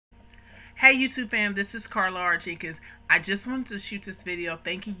Hey YouTube fam, this is Carla Jenkins. I just wanted to shoot this video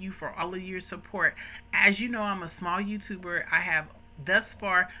thanking you for all of your support. As you know, I'm a small YouTuber. I have thus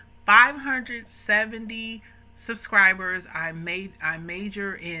far 570 subscribers. I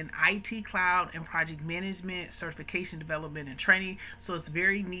major in IT cloud and project management, certification development and training. So it's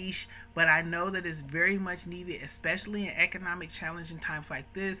very niche, but I know that it's very much needed, especially in economic challenging times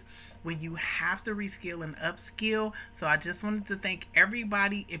like this when you have to reskill and upskill. So I just wanted to thank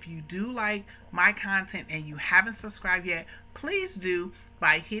everybody. If you do like my content and you haven't subscribed yet, please do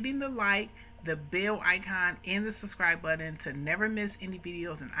by hitting the like, the bell icon, and the subscribe button to never miss any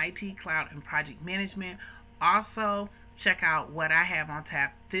videos in IT, cloud, and project management. Also, check out what I have on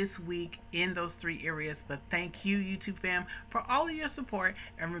tap this week in those three areas. But thank you, YouTube fam, for all of your support.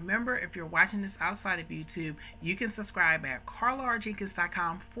 And remember, if you're watching this outside of YouTube, you can subscribe at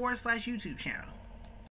carlarjenkins.com/YouTube channel.